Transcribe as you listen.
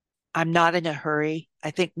I'm not in a hurry.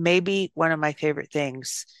 I think maybe one of my favorite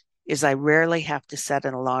things is I rarely have to set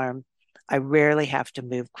an alarm. I rarely have to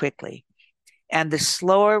move quickly. And the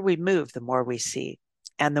slower we move, the more we see,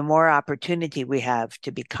 and the more opportunity we have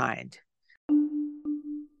to be kind.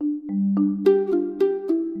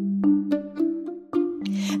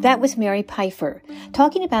 That was Mary Pipher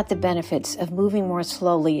talking about the benefits of moving more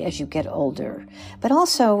slowly as you get older, but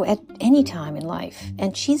also at any time in life.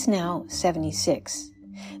 And she's now 76.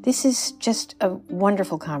 This is just a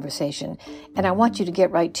wonderful conversation, and I want you to get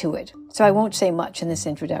right to it, so I won't say much in this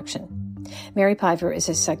introduction. Mary Pipher is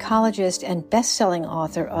a psychologist and best-selling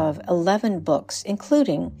author of 11 books,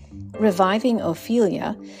 including Reviving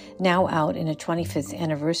Ophelia, now out in a 25th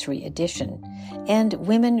anniversary edition, and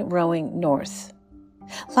Women Rowing North.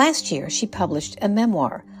 Last year, she published a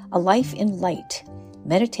memoir, A Life in Light,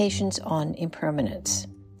 Meditations on Impermanence.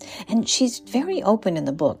 And she's very open in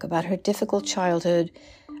the book about her difficult childhood,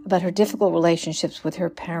 about her difficult relationships with her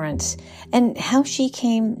parents, and how she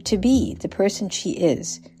came to be the person she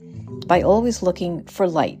is by always looking for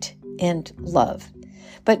light and love.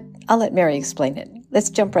 But I'll let Mary explain it. Let's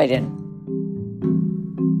jump right in.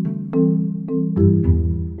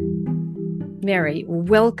 Mary,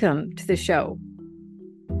 welcome to the show.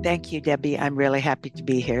 Thank you, Debbie. I'm really happy to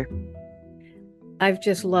be here. I've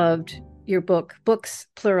just loved your books,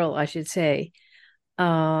 plural, I should say.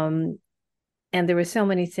 And there were so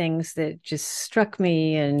many things that just struck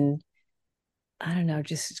me and I don't know,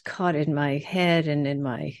 just caught in my head and in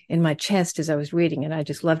my chest as I was reading it. I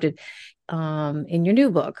just loved it. In your new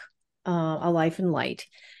book, A Life in Light,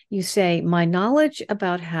 you say, my knowledge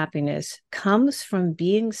about happiness comes from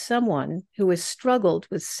being someone who has struggled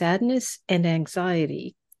with sadness and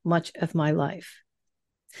anxiety much of my life.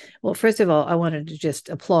 Well, first of all, I wanted to just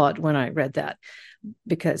applaud when I read that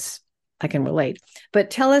because I can relate. But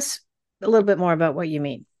tell us a little bit more about what you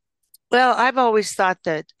mean. Well, I've always thought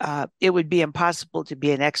that it would be impossible to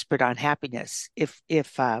be an expert on happiness if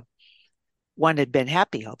one had been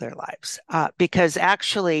happy all their lives, because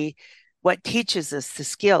actually, what teaches us the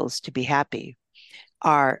skills to be happy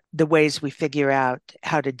are the ways we figure out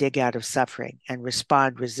how to dig out of suffering and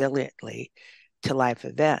respond resiliently to life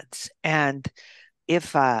events. And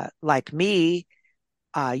if, like me,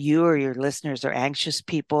 you or your listeners are anxious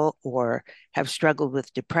people or have struggled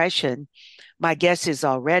with depression, my guess is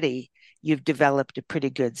already you've developed a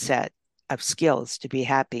pretty good set of skills to be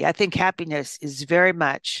happy. I think happiness is very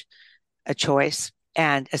much a choice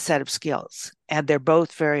and a set of skills, and they're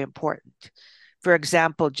both very important. For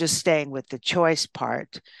example, just staying with the choice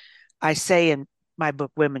part, I say in my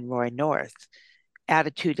book, Women Roaring North,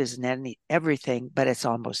 attitude isn't everything, but it's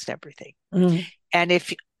almost everything. Mm. And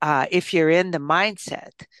if you're in the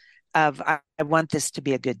mindset of I want this to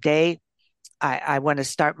be a good day, I want to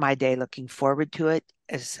start my day looking forward to it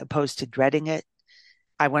as opposed to dreading it.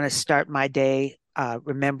 I want to start my day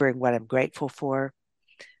remembering what I'm grateful for.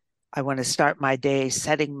 I want to start my day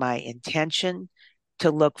setting my intention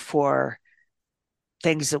to look for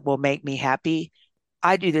things that will make me happy.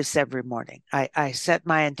 I do this every morning. I set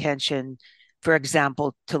my intention, for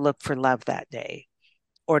example, to look for love that day,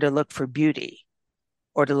 or to look for beauty,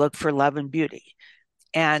 or to look for love and beauty.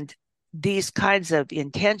 And these kinds of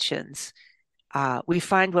intentions, we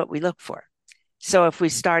find what we look for. So if we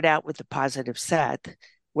start out with a positive set,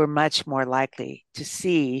 we're much more likely to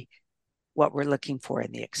see what we're looking for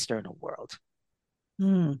in the external world.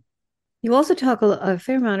 Mm. You also talk a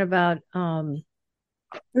fair amount about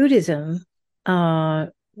Buddhism,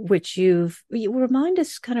 which you remind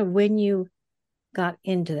us kind of when you got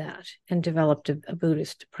into that and developed a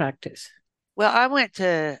Buddhist practice. Well, I went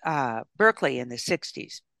to Berkeley in the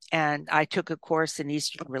 60s and I took a course in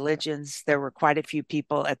Eastern religions. There were quite a few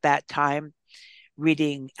people at that time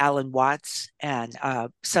reading Alan Watts and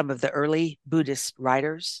some of the early Buddhist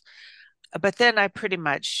writers. But then I pretty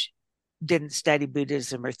much didn't study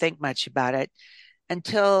Buddhism or think much about it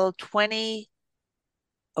until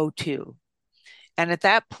 2002. And at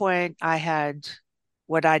that point, I had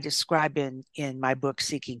what I describe in my book,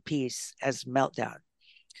 Seeking Peace, as meltdown.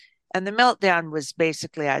 And the meltdown was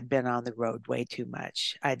basically I'd been on the road way too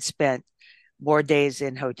much. I'd spent more days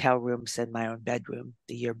in hotel rooms than my own bedroom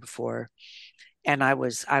the year before. And I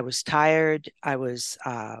was tired. I was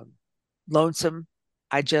lonesome.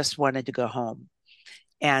 I just wanted to go home.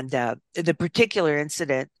 And the particular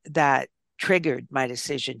incident that triggered my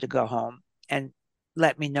decision to go home and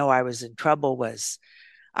let me know I was in trouble was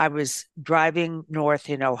I was driving north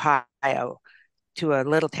in Ohio to a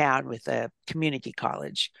little town with a community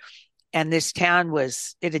college. And this town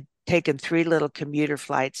it had taken 3 little commuter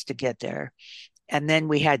flights to get there. And then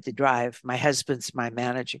we had to drive. My husband's my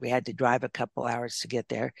manager. We had to drive a couple hours to get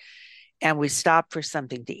there. And we stopped for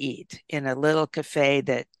something to eat in a little cafe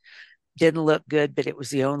that didn't look good, but it was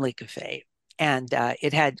the only cafe. And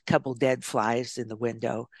it had a couple dead flies in the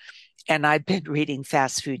window. And I'd been reading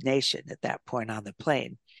Fast Food Nation at that point on the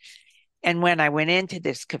plane. And when I went into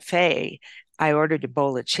this cafe, I ordered a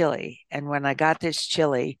bowl of chili. And when I got this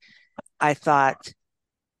chili, I thought,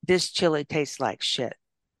 this chili tastes like shit.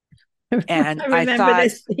 And I I remember thought,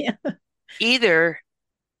 this. Yeah. either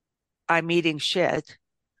I'm eating shit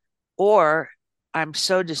or I'm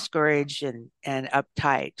so discouraged and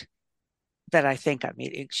uptight that I think I'm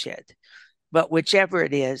eating shit. But whichever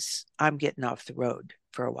it is, I'm getting off the road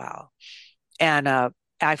for a while. And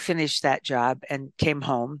I finished that job and came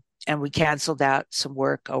home, and we canceled out some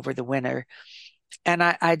work over the winter. And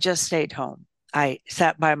I just stayed home. I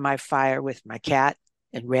sat by my fire with my cat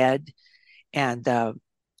and read. And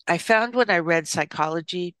I found when I read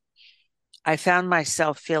psychology, I found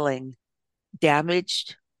myself feeling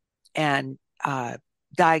damaged and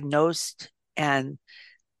diagnosed and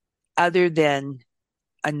other than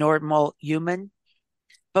a normal human.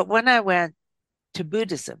 But when I went to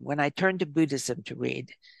Buddhism, when I turned to Buddhism to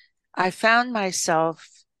read, I found myself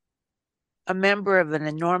a member of an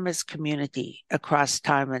enormous community across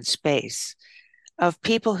time and space of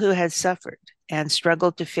people who had suffered and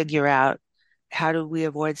struggled to figure out how do we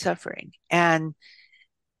avoid suffering. And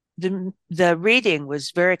the reading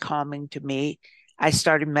was very calming to me. I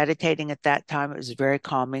started meditating at that time. It was very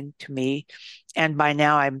calming to me. And by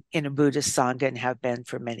now I'm in a Buddhist Sangha and have been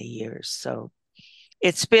for many years. So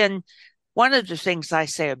it's been one of the things I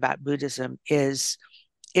say about Buddhism is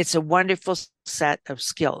it's a wonderful set of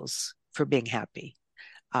skills for being happy.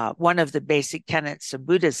 One of the basic tenets of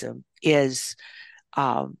Buddhism is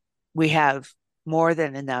um, we have more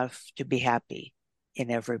than enough to be happy in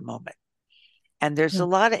every moment. And there's a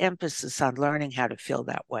lot of emphasis on learning how to feel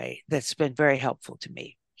that way. That's been very helpful to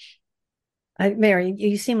me. Mary,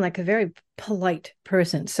 you seem like a very polite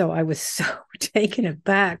person. So I was so taken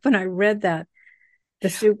aback when I read that. The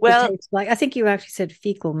soup that Well, tastes like, I think you actually said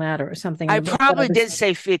fecal matter or something in I the book, but I probably was, did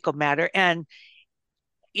say fecal matter. And,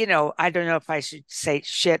 I don't know if I should say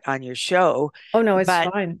shit on your show, oh no, it's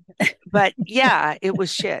but fine. yeah, it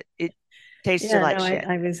was shit. It tasted Yeah, like no, shit.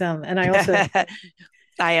 I was, and I also,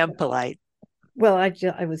 I am polite. well,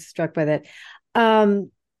 I was struck by that. Um,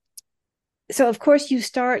 so of course you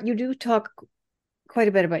do talk quite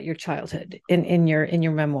a bit about your childhood in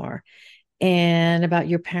your memoir and about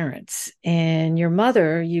your parents and your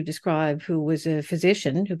mother. You describe who was a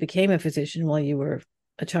physician, who became a physician while you were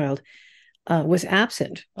a child, was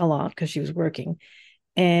absent a lot because she was working.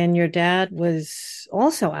 And your dad was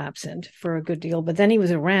also absent for a good deal, but then he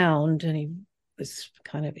was around and he was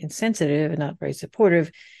kind of insensitive and not very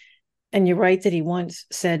supportive. And you write that he once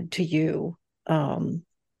said to you,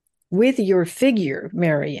 with your figure,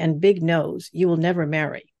 Mary, and big nose, you will never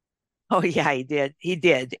marry. Oh yeah, he did. He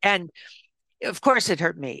did. And of course it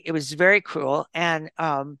hurt me. It was very cruel. And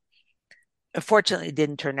fortunately it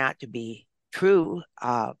didn't turn out to be true.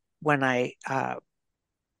 When I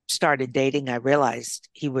started dating, I realized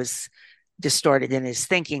he was distorted in his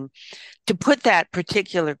thinking. To put that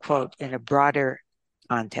particular quote in a broader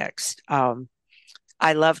context,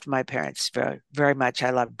 I loved my parents very, very much. I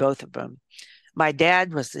loved both of them. My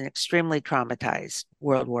dad was an extremely traumatized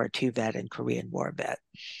World War II vet and Korean War vet.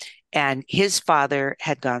 And his father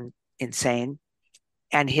had gone insane,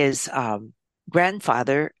 and his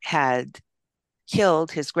grandfather had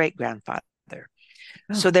killed his great grandfather.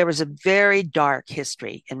 Oh, So there was a very dark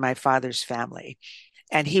history in my father's family.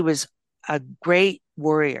 And he was a great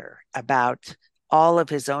worrier about all of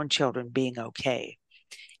his own children being okay.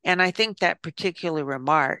 And I think that particular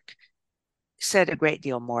remark said a great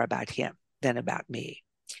deal more about him than about me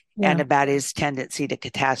and yeah. about his tendency to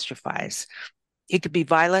catastrophize. He could be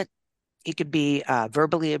violent, he could be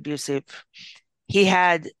verbally abusive. He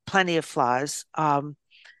had plenty of flaws.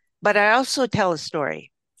 But I also tell a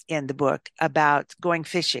story in the book about going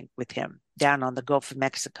fishing with him down on the Gulf of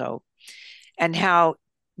Mexico and how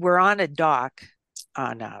we're on a dock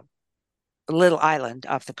on a little island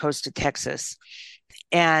off the coast of Texas.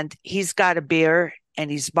 And he's got a beer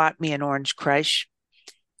and he's bought me an orange crush.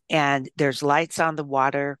 And there's lights on the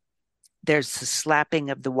water. There's the slapping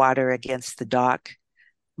of the water against the dock.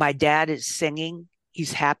 My dad is singing.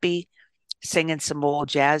 He's happy, singing some old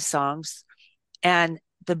jazz songs. And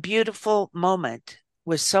the beautiful moment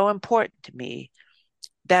was so important to me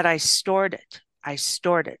that I stored it. I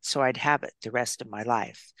stored it so I'd have it the rest of my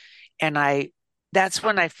life. And that's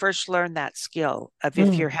when I first learned that skill of if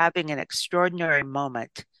Mm. you're having an extraordinary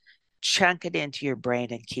moment, chunk it into your brain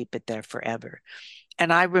and keep it there forever.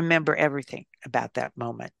 And I remember everything about that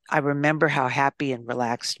moment. I remember how happy and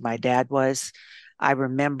relaxed my dad was. I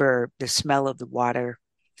remember the smell of the water.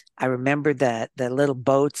 I remember the little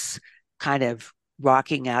boats kind of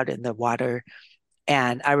rocking out in the water.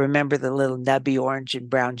 And I remember the little nubby orange and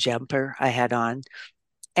brown jumper I had on.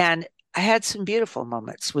 And I had some beautiful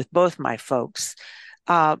moments with both my folks.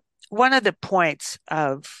 Uh, One of the points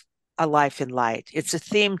of A Life in Light, it's a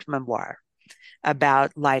themed memoir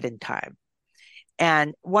about light and time.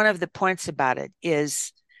 And one of the points about it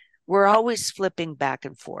is we're always flipping back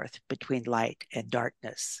and forth between light and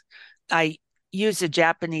darkness. I use a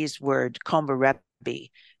Japanese word,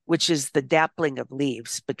 komarebi, which is the dappling of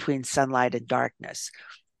leaves between sunlight and darkness.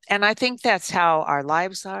 And I think that's how our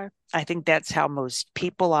lives are. I think that's how most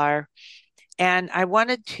people are. And I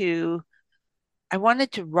wanted to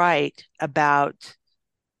write about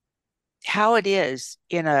how it is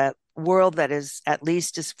in a world that is at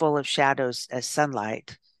least as full of shadows as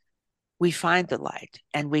sunlight. We find the light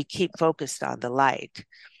and we keep focused on the light.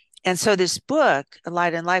 And so this book, A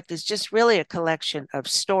Light in Life, is just really a collection of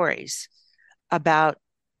stories about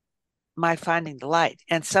my finding the light.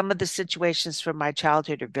 And some of the situations from my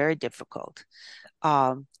childhood are very difficult.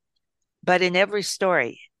 Um, but in every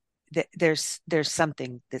story, there's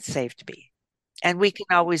something that saved me. And we can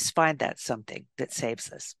always find that something that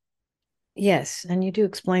saves us. Yes, and you do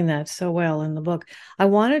explain that so well in the book. I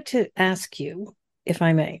wanted to ask you, if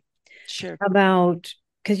I may, Sure. about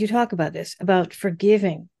because you talk about this, about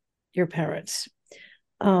forgiving your parents.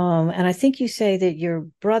 And I think you say that your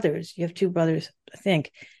brothers, you have two brothers, I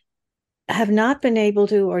think, have not been able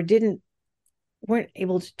to or weren't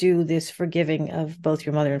able to do this forgiving of both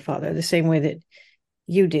your mother and father the same way that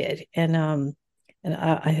you did. And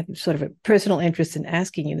I have sort of a personal interest in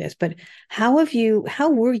asking you this, but how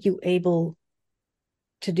were you able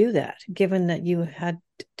to do that, given that you had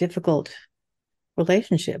difficult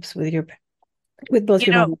relationships with both You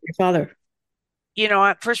your know, mother and your father?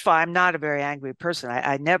 first of all, I'm not a very angry person.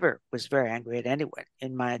 I never was very angry at anyone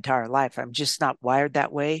in my entire life. I'm just not wired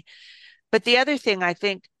that way. But the other thing, I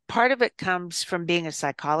think part of it comes from being a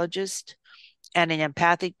psychologist and an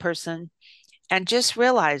empathic person and just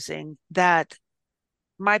realizing that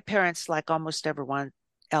my parents, like almost everyone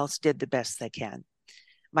else, did the best they can.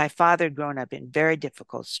 My father had grown up in very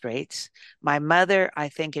difficult straits. My mother, I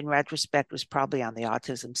think, in retrospect, was probably on the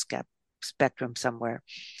autism spectrum somewhere.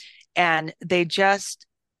 And they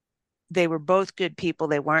were both good people.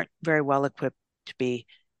 They weren't very well equipped to be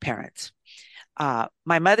parents.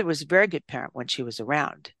 My mother was a very good parent when she was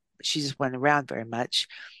around. She just wasn't around very much.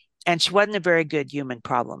 And she wasn't a very good human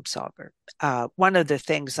problem solver. One of the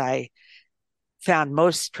things I found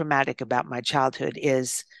most traumatic about my childhood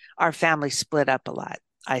is our family split up a lot.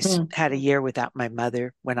 I Mm. had a year without my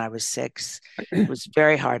mother when I was 6. It was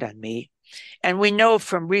very hard on me. And we know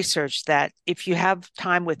from research that if you have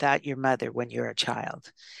time without your mother when you're a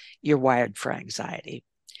child, you're wired for anxiety,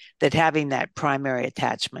 that having that primary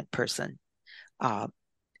attachment person uh,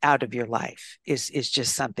 out of your life is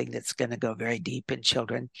just something that's going to go very deep in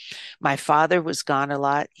children. My father was gone a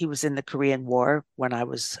lot. He was in the Korean War when I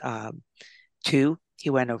was 2. He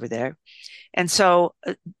went over there. And so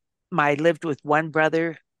I lived with one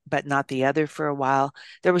brother, but not the other for a while.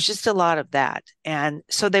 There was just a lot of that. And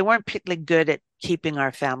so they weren't particularly good at keeping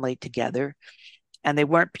our family together and they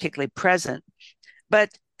weren't particularly present. But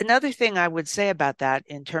another thing I would say about that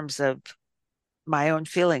in terms of my own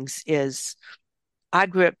feelings is I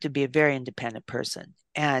grew up to be a very independent person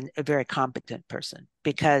and a very competent person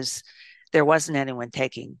because there wasn't anyone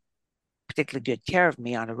taking particularly good care of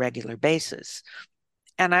me on a regular basis.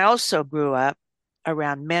 And I also grew up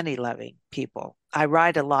around many loving people. I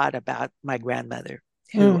write a lot about my grandmother,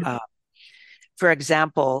 who, Mm. for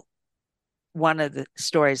example, one of the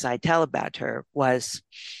stories I tell about her was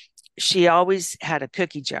she always had a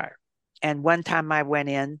cookie jar. And one time I went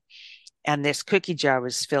in and this cookie jar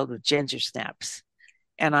was filled with ginger snaps.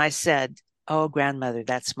 And I said, "Oh, grandmother,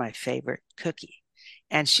 that's my favorite cookie."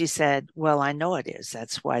 And she said, "Well, I know it is.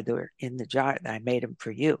 That's why they're in the jar. I made them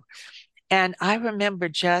for you." And I remember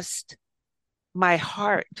just my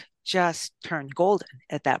heart just turned golden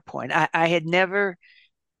at that point. I had never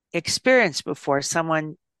experienced before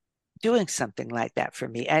someone doing something like that for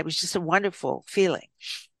me. It was just a wonderful feeling.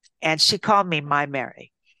 And she called me my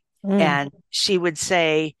Mary. Mm. And she would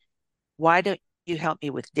say, "Why don't you help me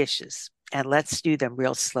with dishes? And let's do them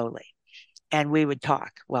real slowly." And we would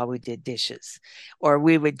talk while we did dishes. Or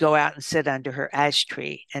we would go out and sit under her ash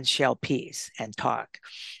tree and shell peas and talk.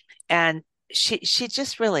 And she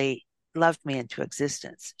just really loved me into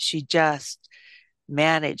existence. She just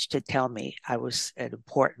managed to tell me I was an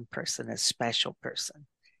important person, a special person,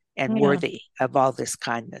 and Yeah. worthy of all this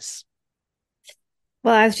kindness.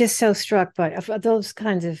 Well, I was just so struck by those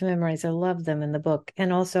kinds of memories. I love them in the book.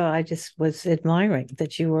 And also, I just was admiring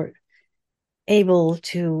that you were able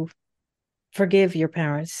to forgive your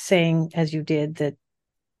parents, saying, as you did, that,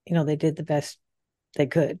 they did the best they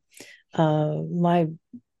could. My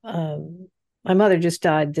uh, my mother just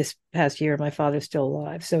died this past year. My father's still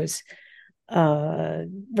alive. So it's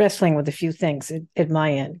wrestling with a few things at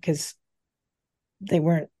my end because they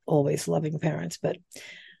weren't always loving parents. But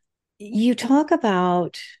you talk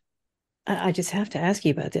about, I just have to ask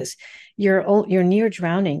you about this, your near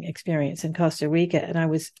drowning experience in Costa Rica. And I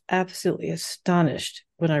was absolutely astonished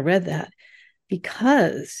when I read that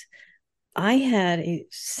because I had a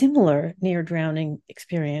similar near drowning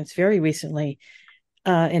experience very recently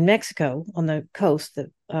in Mexico on the coast,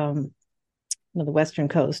 the western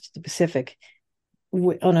coast, the Pacific,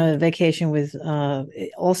 on a vacation with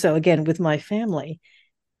also again with my family,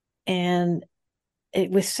 and it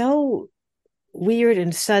was so weird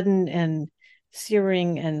and sudden and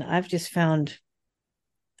searing, and I've just found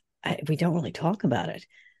we don't really talk about it,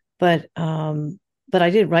 but I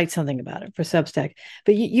did write something about it for Substack.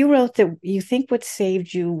 But you wrote that you think what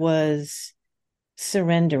saved you was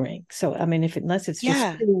surrendering. So I mean, if unless it's just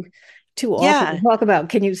Yeah. too awful to Yeah. talk about,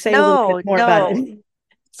 can you say a little bit No, more about no. it?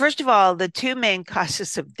 First of all, the two main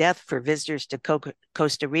causes of death for visitors to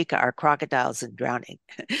Costa Rica are crocodiles and drowning.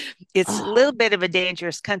 It's a Oh, little bit of a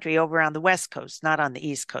dangerous country over on the West Coast, not on the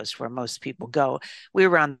East Coast where most people go. We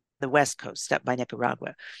were on the West Coast up by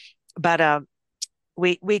Nicaragua. But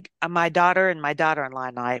my daughter and my daughter-in-law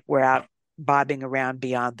and I were out bobbing around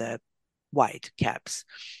beyond the white caps,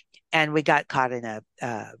 and we got caught in a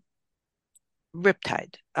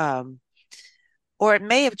riptide. Or it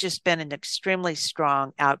may have just been an extremely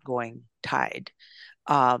strong outgoing tide,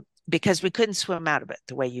 because we couldn't swim out of it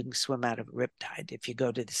the way you can swim out of a riptide if you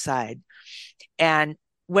go to the side. And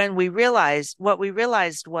what we realized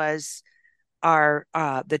was our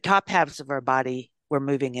the top halves of our body were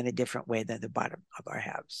moving in a different way than the bottom of our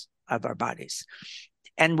halves of our bodies.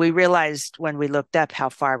 And we realized when we looked up how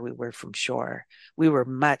far we were from shore. We were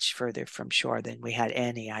much further from shore than we had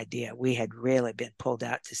any idea. We had really been pulled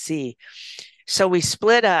out to sea. So we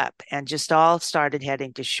split up and just all started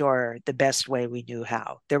heading to shore the best way we knew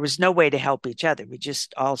how. There was no way to help each other. We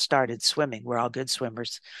just all started swimming. We're all good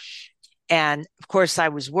swimmers. And of course, I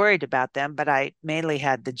was worried about them, but I mainly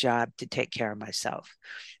had the job to take care of myself.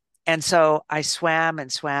 And so I swam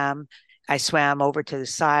and swam. I swam over to the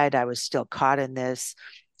side. I was still caught in this.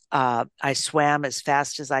 I swam as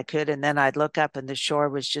fast as I could. And then I'd look up and the shore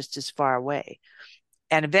was just as far away.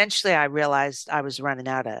 And eventually I realized I was running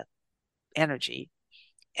out of energy.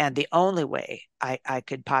 And the only way I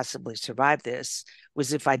could possibly survive this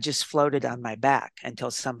was if I just floated on my back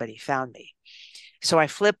until somebody found me. So I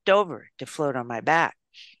flipped over to float on my back.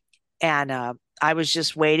 And I was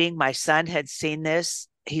just waiting. My son had seen this.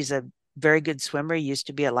 He's a very good swimmer. He used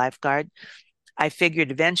to be a lifeguard. I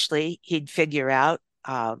figured eventually he'd figure out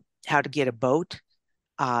how to get a boat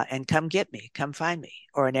and come get me, come find me,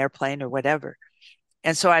 or an airplane or whatever.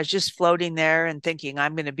 And so I was just floating there and thinking,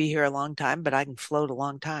 I'm going to be here a long time, but I can float a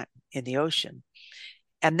long time in the ocean.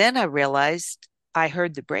 And then I realized I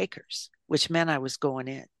heard the breakers, which meant I was going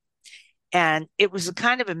in. And it was a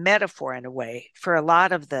kind of a metaphor in a way for a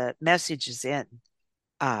lot of the messages in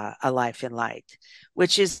A Life in Light,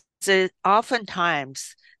 which is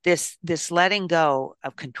oftentimes this letting go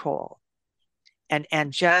of control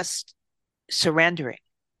and just surrendering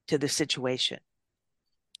to the situation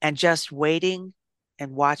and just waiting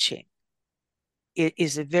and watching. It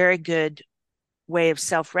is a very good way of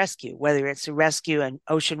self-rescue, whether it's a rescue in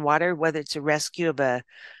ocean water, whether it's a rescue of a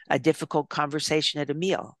difficult conversation at a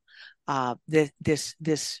meal.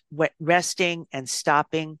 This resting and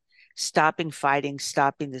stopping fighting,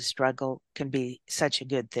 stopping the struggle can be such a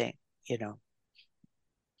good thing, you know.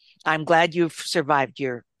 I'm glad you've survived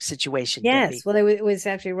your situation, yes. Debbie. Well, it was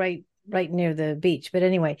actually right near the beach. But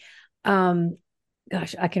anyway, um,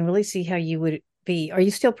 gosh, I can really see how you would be. Are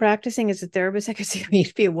you still practicing as a therapist? I could see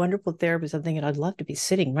you'd be a wonderful therapist. I'm thinking I'd love to be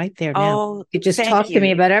sitting right there now. Oh, You could just thank talk to me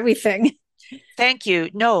you. about everything. Thank you.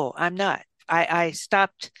 No, I'm not. I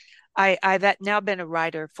stopped. I've now been a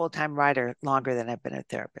writer, full-time writer, longer than I've been a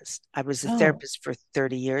therapist. I was a Oh, therapist for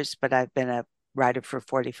 30 years, but I've been a writer for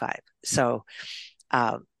 45. So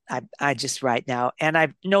I just write now, and I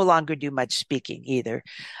no longer do much speaking either.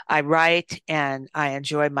 I write and I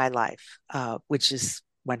enjoy my life, which is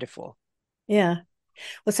wonderful. yeah.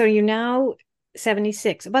 Well, so you're now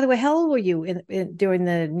 76. By the way, how old were you during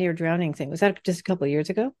the near drowning thing? Was that just a couple of years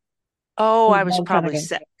ago? Oh, I was Long time probably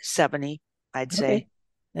ago. 70, I'd say. Okay.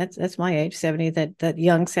 That's my age, 70, that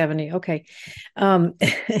young 70. Okay. Um,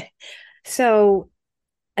 so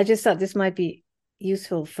I just thought this might be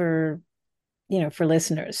useful for, for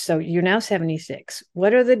listeners. So you're now 76.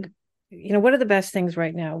 What are the best things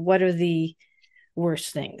right now? What are the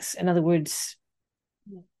worst things? In other words,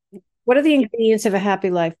 what are the ingredients of a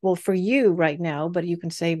happy life? Well, for you right now, but you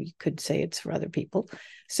could say it's for other people.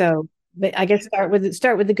 So, but I guess start with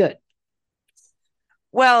the good.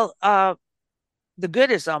 Well, the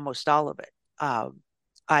good is almost all of it.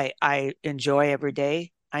 I enjoy every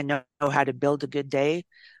day. I know how to build a good day.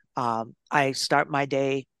 I start my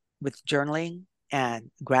day with journaling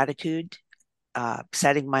and gratitude,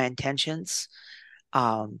 setting my intentions.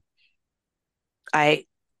 Um, I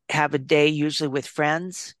have a day usually with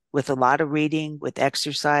friends, with a lot of reading, with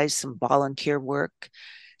exercise, some volunteer work.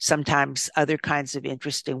 Sometimes other kinds of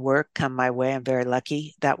interesting work come my way. I'm very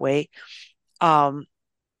lucky that way. Um,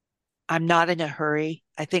 I'm not in a hurry.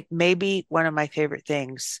 I think maybe one of my favorite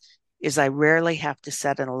things is I rarely have to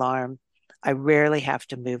set an alarm. I rarely have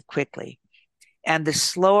to move quickly. And the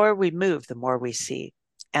slower we move, the more we see,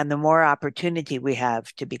 and the more opportunity we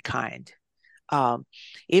have to be kind. Um,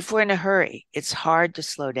 if we're in a hurry, it's hard to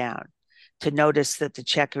slow down, to notice that the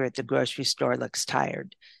checker at the grocery store looks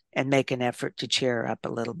tired and make an effort to cheer her up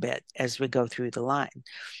a little bit as we go through the line.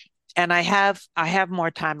 And I have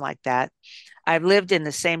more time like that. I've lived in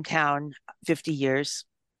the same town 50 years,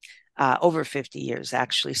 over 50 years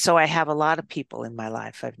actually. So I have a lot of people in my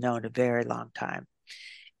life I've known a very long time.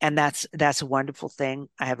 And that's a wonderful thing.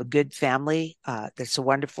 I have a good family. That's a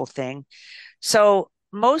wonderful thing. So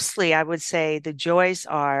mostly I would say the joys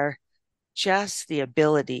are just the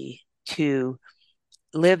ability to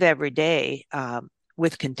live every day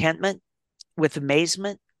with contentment, with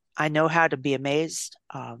amazement. I know how to be amazed.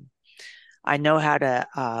 I know how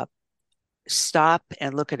to stop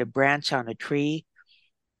and look at a branch on a tree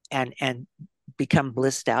and become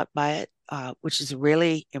blissed out by it, which is a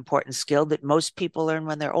really important skill that most people learn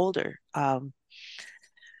when they're older. The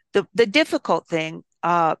difficult thing,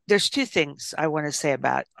 there's two things I want to say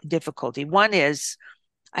about difficulty. One is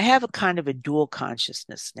I have a kind of a dual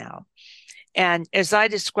consciousness now. And as I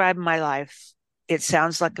describe my life, it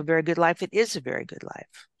sounds like a very good life. It is a very good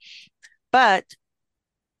life. But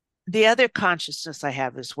the other consciousness I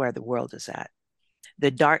have is where the world is at,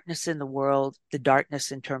 the darkness in the world, the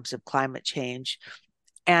darkness in terms of climate change.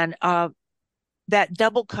 And that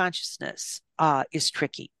double consciousness is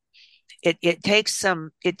tricky. It takes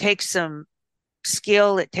some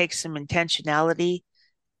skill, it takes some intentionality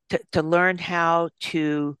to learn how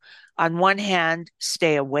to, on one hand,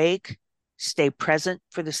 stay awake, stay present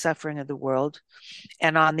for the suffering of the world,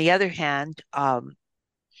 and on the other hand,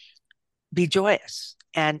 be joyous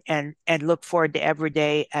and look forward to every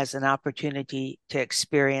day as an opportunity to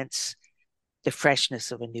experience the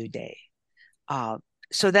freshness of a new day. Uh,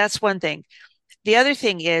 so that's one thing. The other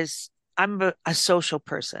thing is I'm a social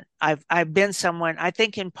person. I've been someone, I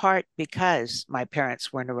think in part because my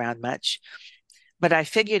parents weren't around much, but I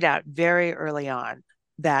figured out very early on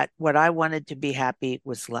that what I wanted to be happy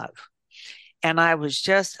was love. And I was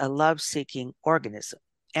just a love seeking organism.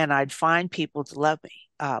 And I'd find people to love me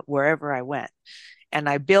wherever I went. And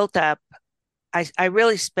I built up, I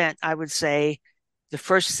really spent, I would say, the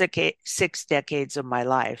first six decades of my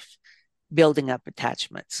life building up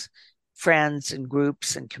attachments, friends and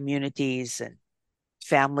groups and communities and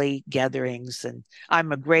family gatherings. And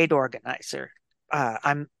I'm a great organizer.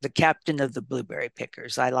 I'm the captain of the blueberry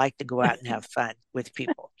pickers. I like to go out and have fun with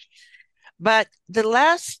people. But the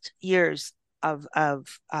last years of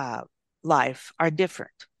life are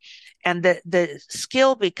different. And the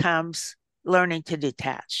skill becomes learning to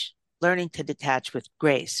detach with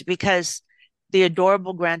grace because the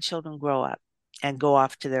adorable grandchildren grow up and go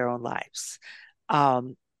off to their own lives.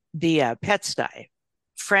 The pets die.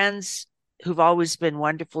 Friends who've always been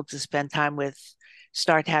wonderful to spend time with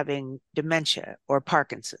start having dementia or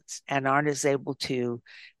Parkinson's and aren't as able to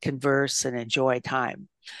converse and enjoy time.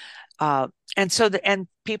 Uh, and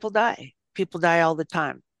people die. People die all the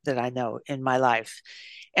time that I know in my life.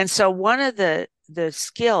 And so one of the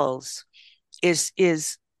skills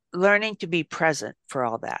is learning to be present for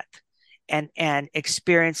all that and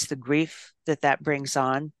experience the grief that that brings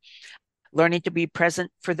on, learning to be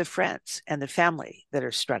present for the friends and the family that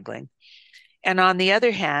are struggling. And on the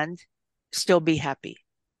other hand, still be happy,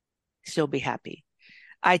 still be happy.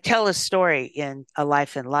 I tell a story in A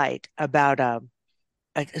Life in Light about a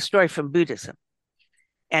story from Buddhism.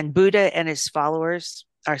 And Buddha and his followers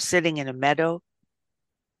are sitting in a meadow,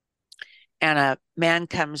 and a man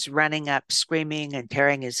comes running up, screaming and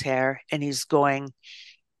tearing his hair. And he's going,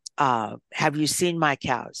 Have you seen my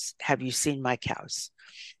cows? Have you seen my cows?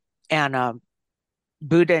 And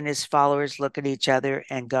Buddha and his followers look at each other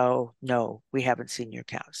and go, no, we haven't seen your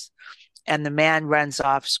cows. And the man runs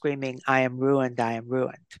off screaming, I am ruined, I am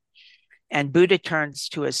ruined. And Buddha turns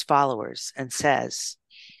to his followers and says,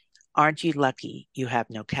 aren't you lucky you have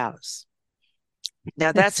no cows?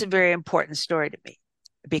 Now, that's a very important story to me,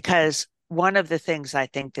 because one of the things I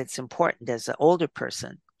think that's important as an older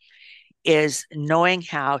person is knowing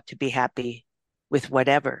how to be happy with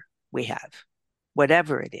whatever we have,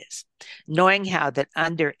 whatever it is, knowing how that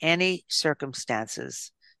under any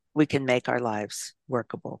circumstances, we can make our lives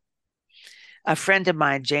workable. A friend of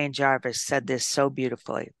mine, Jane Jarvis, said this so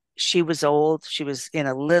beautifully. She was old. She was in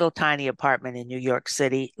a little tiny apartment in New York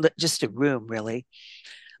City, just a room, really,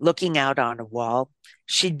 looking out on a wall.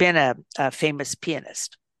 She'd been a famous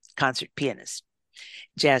pianist, concert pianist,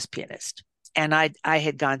 jazz pianist. And I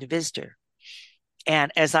had gone to visit her.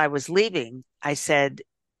 And as I was leaving, I said,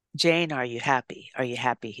 Jane, are you happy? Are you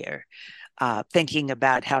happy here? Thinking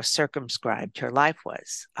about how circumscribed her life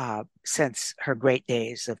was since her great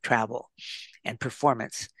days of travel and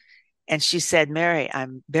performance. And she said, Mary,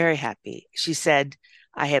 I'm very happy. She said,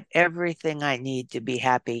 I have everything I need to be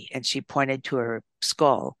happy. And she pointed to her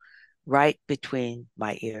skull right between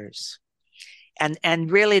my ears.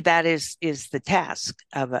 And really that is the task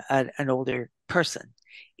of an older person,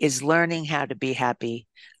 is learning how to be happy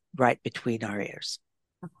right between our ears.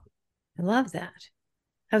 I love that.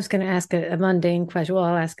 I was going to ask a mundane question. Well,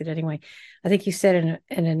 I'll ask it anyway. I think you said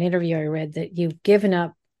in an interview I read that you've given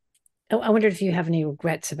up. I wondered if you have any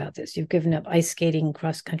regrets about this. You've given up ice skating,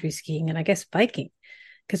 cross-country skiing, and I guess biking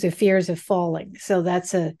because of fears of falling. So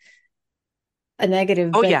that's a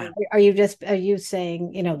negative. Oh, but yeah. are you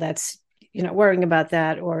saying, that's, worrying about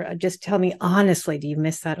that? Or just tell me honestly, do you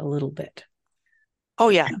miss that a little bit? Oh,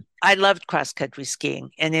 yeah. I loved cross-country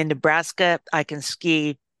skiing. And in Nebraska, I can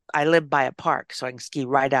ski. I live by a park, so I can ski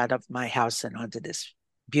right out of my house and onto this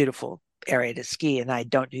beautiful area to ski. And I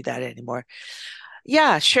don't do that anymore.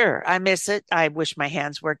 Yeah, sure. I miss it. I wish my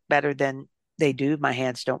hands worked better than they do. My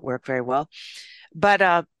hands don't work very well. But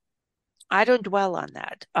I don't dwell on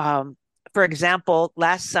that. For example,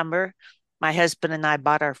 last summer, my husband and I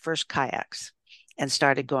bought our first kayaks and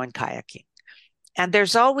started going kayaking. And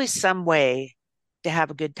there's always some way to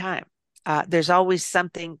have a good time. There's always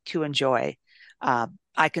something to enjoy.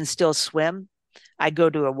 I can still swim. I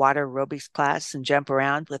go to a water aerobics class and jump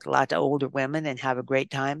around with a lot of older women and have a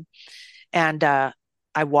great time. And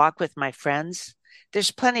I walk with my friends.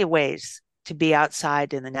 There's plenty of ways to be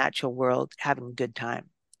outside in the natural world having a good time.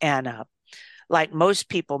 And like most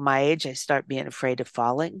people my age, I start being afraid of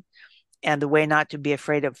falling. And the way not to be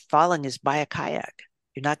afraid of falling is buy a kayak.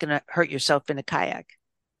 You're not going to hurt yourself in a kayak.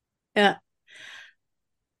 Yeah.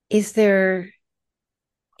 Is there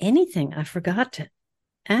anything I forgot to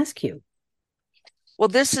ask you? Well,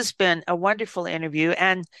 this has been a wonderful interview.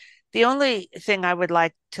 And the only thing I would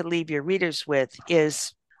like to leave your readers with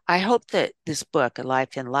is I hope that this book, A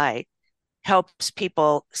Life in Light, helps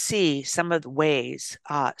people see some of the ways,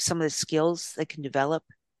 some of the skills they can develop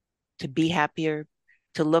to be happier,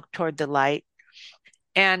 to look toward the light.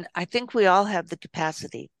 And I think we all have the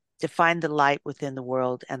capacity to find the light within the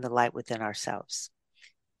world and the light within ourselves.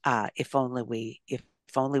 If only we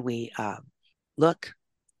look,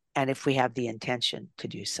 and if we have the intention to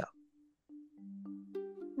do so.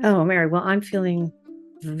 Oh, Mary, well, I'm feeling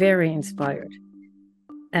very inspired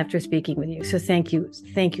after speaking with you. So thank you.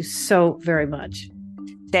 Thank you so very much.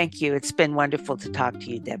 Thank you. It's been wonderful to talk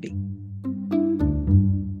to you, Debbie.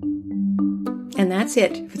 And that's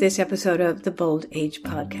it for this episode of the Bold Age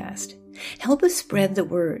Podcast. Help us spread the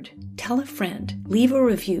word. Tell a friend. Leave a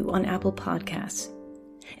review on Apple Podcasts.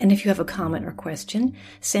 And if you have a comment or question,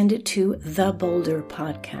 send it to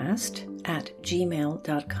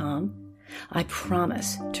theboulderpodcast@gmail.com. I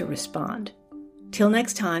promise to respond. Till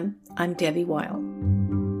next time, I'm Debbie Weil.